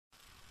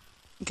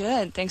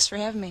Good. Thanks for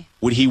having me.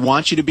 Would he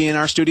want you to be in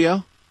our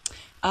studio?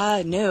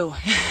 No.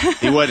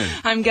 He wouldn't.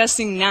 I'm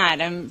guessing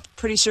not. I'm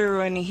pretty sure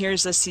when he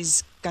hears this,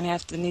 he's going to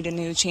have to need a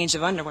new change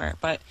of underwear.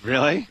 But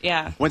Really?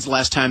 yeah. When's the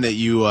last time that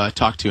you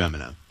talked to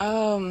Eminem?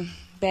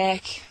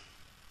 Back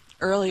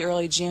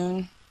early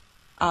June,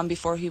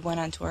 before he went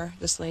on tour,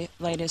 this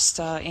latest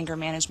anger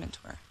management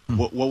tour.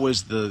 What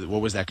was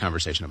that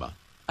conversation about?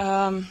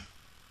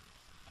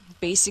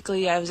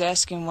 Basically, I was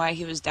asking why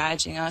he was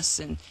dodging us,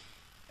 and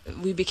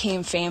we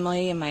became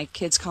family, and my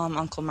kids call him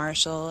Uncle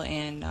Marshall,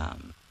 and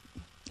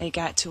it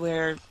got to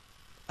where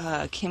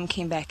Kim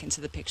came back into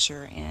the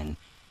picture, and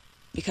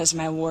because of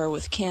my war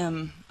with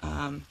Kim,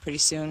 pretty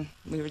soon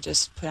we were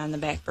just put on the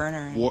back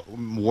burner.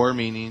 War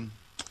meaning?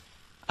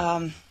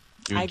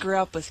 I grew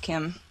up with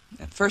Kim.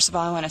 First of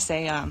all, I want to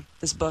say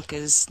this book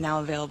is now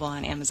available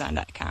on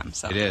Amazon.com.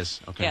 So It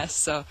is? Okay. Yes,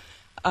 so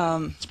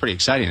It's pretty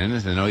exciting, isn't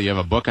it, to know you have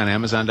a book on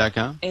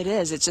Amazon.com? it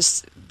is. It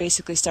just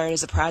basically started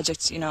as a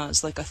project,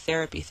 it's like a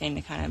therapy thing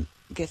to kind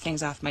of get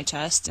things off my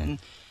chest, and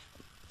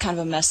kind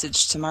of a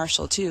message to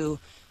Marshall, too,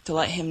 to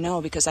let him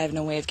know, because I have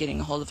no way of getting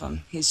a hold of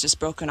him. He's just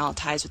broken all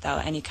ties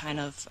without any kind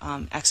of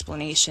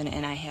explanation,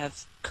 and I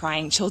have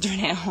crying children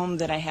at home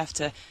that I have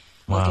to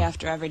look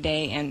after every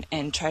day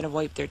and try to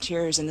wipe their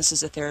tears, and this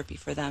is a therapy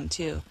for them,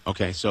 too.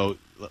 Okay, so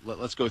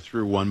let's go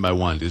through one by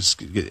one. This is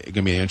going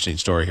to be an interesting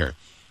story here.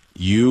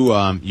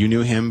 You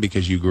knew him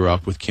because you grew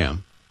up with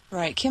Kim.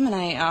 Right. Kim and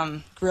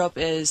I grew up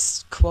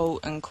as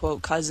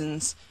quote-unquote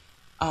cousins.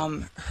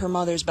 Her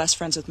mother's best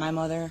friends with my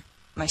mother,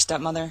 my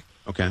stepmother.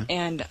 Okay.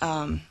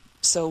 And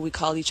so we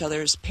called each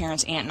other's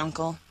parents aunt and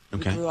uncle.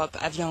 Okay. We grew up,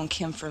 I've known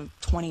Kim for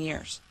 20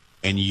 years.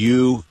 And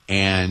you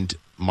and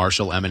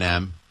Marshall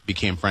Eminem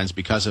became friends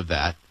because of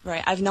that.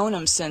 Right. I've known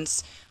him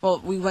since,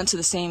 we went to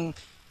the same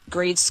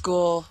grade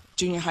school,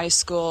 junior high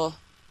school,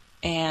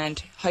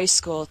 and high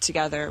school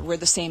together. We're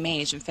the same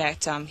age. In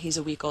fact, he's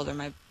a week older.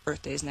 My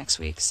birthday is next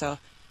week. So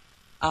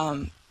I've,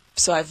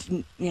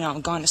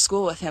 gone to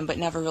school with him, but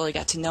never really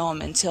got to know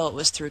him until it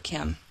was through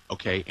Kim.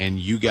 Okay, and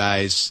you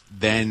guys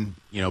then,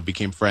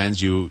 became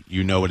friends. You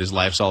know what his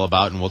life's all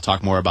about, and we'll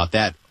talk more about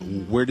that.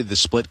 Mm-hmm. Where did the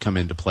split come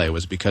into play?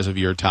 Was it because of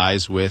your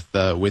ties with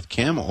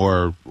Kim,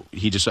 or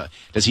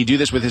does he do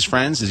this with his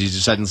friends? Does he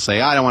just suddenly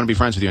say, I don't want to be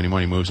friends with you anymore,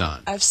 and he moves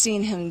on? I've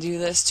seen him do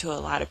this to a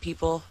lot of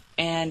people,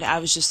 and I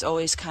was just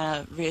always kind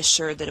of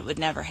reassured that it would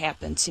never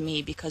happen to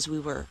me because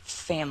we were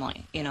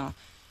family,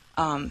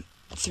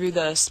 Through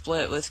the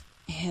split with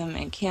him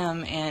and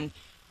Kim, and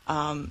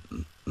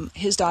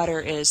his daughter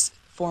is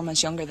 4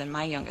 months younger than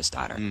my youngest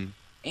daughter.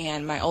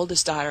 And my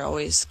oldest daughter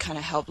always kind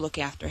of helped look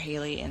after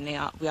Hailie, and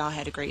we all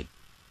had a great,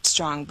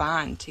 strong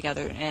bond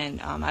together.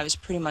 And I was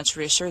pretty much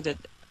reassured that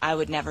I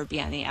would never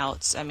be on the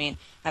outs. I mean,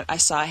 I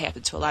saw it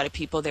happen to a lot of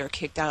people. They were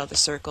kicked out of the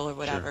circle or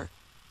whatever. Sure.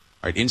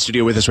 All right, in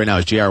studio with us right now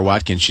is J.R.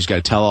 Watkins. She's got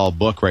a tell-all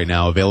book right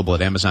now available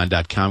at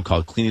Amazon.com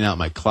called Cleaning Out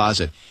My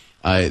Closet.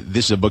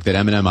 This is a book that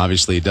Eminem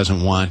obviously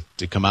doesn't want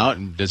to come out.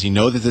 And does he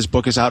know that this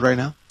book is out right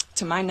now?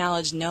 To my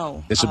knowledge,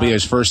 no. This will be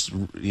his first,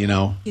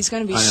 He's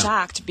going to be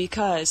shocked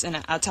because,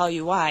 and I'll tell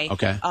you why.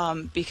 Okay.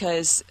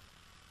 Because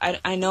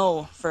I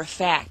know for a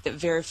fact that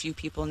very few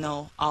people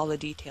know all the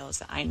details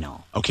that I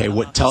know. Okay,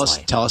 tell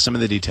us some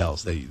of the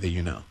details that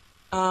you know.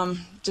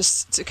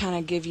 Just to kind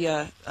of give you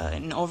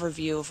an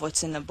overview of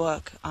what's in the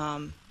book,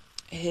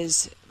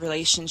 his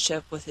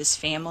relationship with his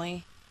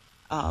family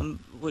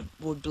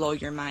would blow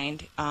your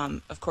mind.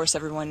 Of course,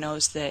 everyone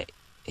knows that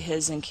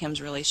his and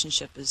Kim's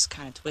relationship is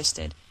kind of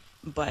twisted,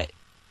 but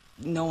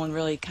no one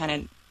really kind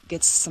of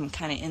gets some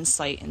kind of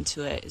insight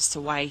into it as to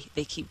why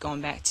they keep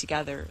going back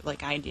together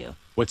like I do.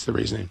 What's the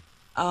reasoning?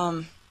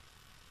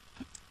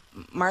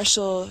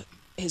 Marshall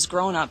has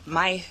grown up,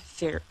 my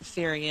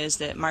theory is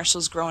that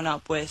Marshall's grown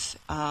up with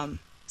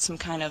some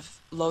kind of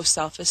low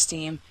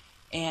self-esteem,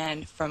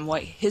 and from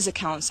what his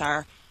accounts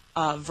are,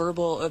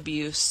 verbal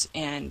abuse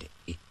and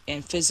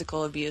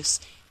physical abuse.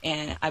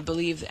 And I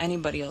believe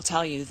anybody will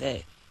tell you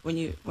that when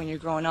you're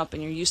growing up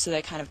and you're used to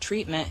that kind of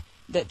treatment,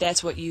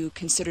 that's what you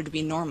consider to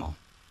be normal.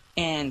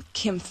 And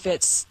Kim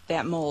fits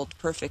that mold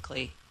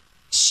perfectly.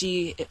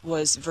 She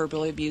was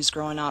verbally abused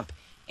growing up,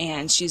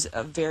 and she's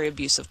a very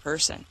abusive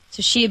person.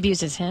 So she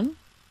abuses him?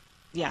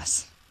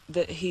 Yes.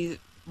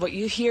 What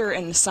you hear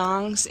in the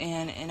songs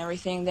and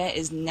everything, that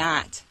is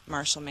not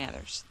Marshall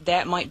Mathers.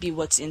 That might be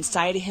what's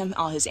inside of him,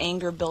 all his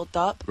anger built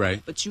up.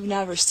 Right. But you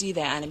never see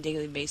that on a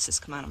daily basis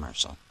come out of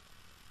Marshall.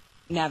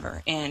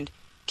 Never. And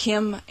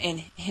Kim and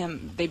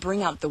him, they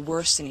bring out the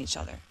worst in each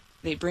other.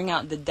 They bring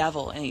out the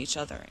devil in each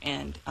other.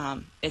 And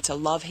it's a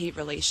love-hate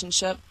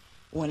relationship.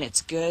 When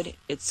it's good,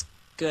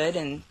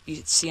 and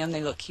you see them,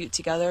 they look cute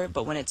together.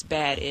 But when it's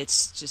bad,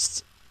 it's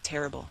just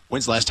terrible.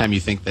 When's the last time you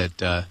think that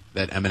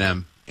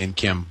Eminem and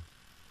Kim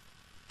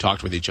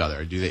talked with each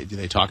other? Do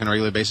they talk on a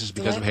regular basis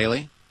because of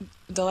Hailie?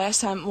 The last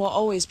time,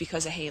 always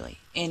because of Hailie.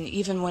 And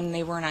even when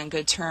they weren't on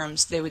good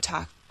terms, they would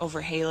talk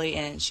over Hailie,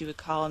 and she would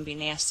call and be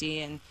nasty,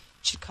 and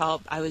she'd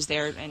call, I was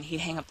there, and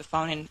he'd hang up the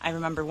phone. And I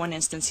remember one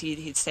instance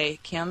he'd say,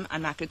 Kim,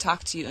 I'm not going to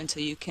talk to you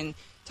until you can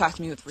talk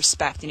to me with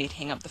respect. And he'd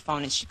hang up the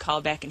phone, and she'd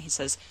call back, and he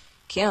says,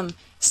 Kim,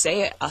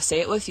 say it. I'll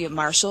say it with you,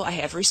 Marshall. I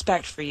have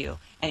respect for you.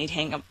 And he'd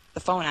hang up the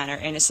phone on her,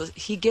 and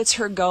he gets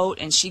her goat,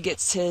 and she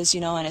gets his,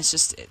 and it's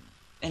just,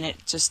 and it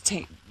just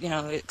it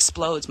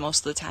explodes most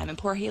of the time. And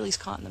poor Hailie's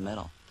caught in the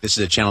middle. This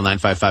is a Channel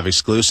 955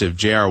 exclusive.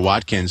 J.R.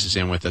 Watkins is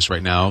in with us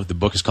right now. The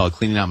book is called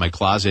Cleaning Out My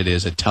Closet. It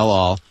is a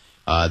tell-all.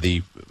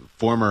 The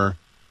former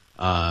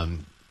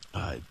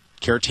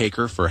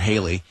caretaker for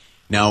Hailie.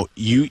 Now,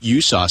 you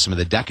saw some of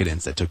the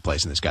decadence that took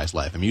place in this guy's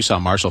life. I mean, you saw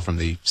Marshall from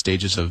the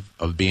stages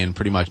of being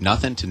pretty much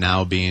nothing to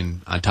now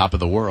being on top of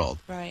the world.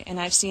 Right, and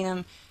I've seen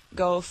him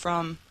go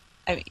from,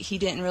 he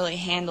didn't really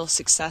handle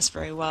success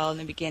very well in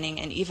the beginning,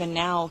 and even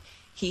now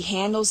he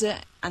handles it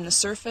on the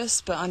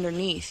surface, but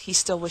underneath he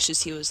still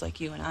wishes he was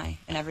like you and I,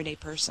 an everyday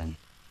person.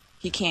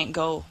 He can't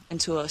go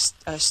into a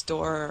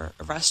store or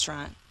a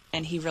restaurant,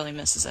 and he really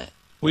misses it.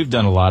 We've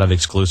done a lot of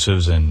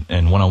exclusives and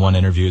one-on-one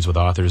interviews with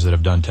authors that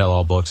have done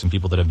tell-all books and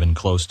people that have been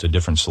close to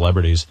different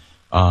celebrities.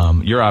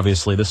 You're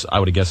obviously, this I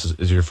would guess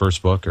is your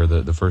first book or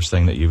the first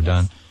thing that you've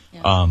done.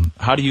 Yeah.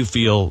 How do you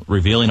feel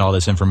revealing all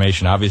this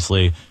information?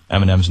 Obviously,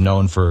 Eminem's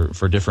known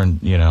for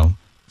different,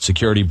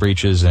 security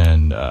breaches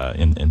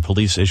and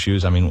police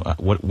issues. I mean,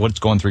 what's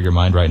going through your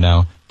mind right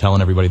now, telling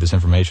everybody this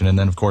information, and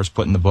then, of course,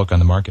 putting the book on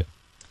the market?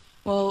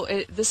 Well,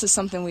 this is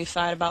something we've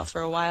thought about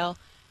for a while,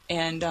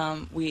 and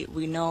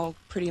we know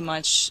pretty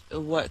much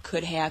what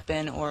could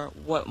happen or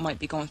what might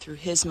be going through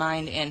his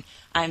mind, and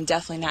I'm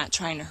definitely not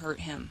trying to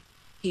hurt him.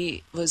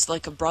 He was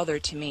like a brother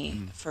to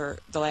me for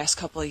the last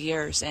couple of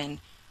years, and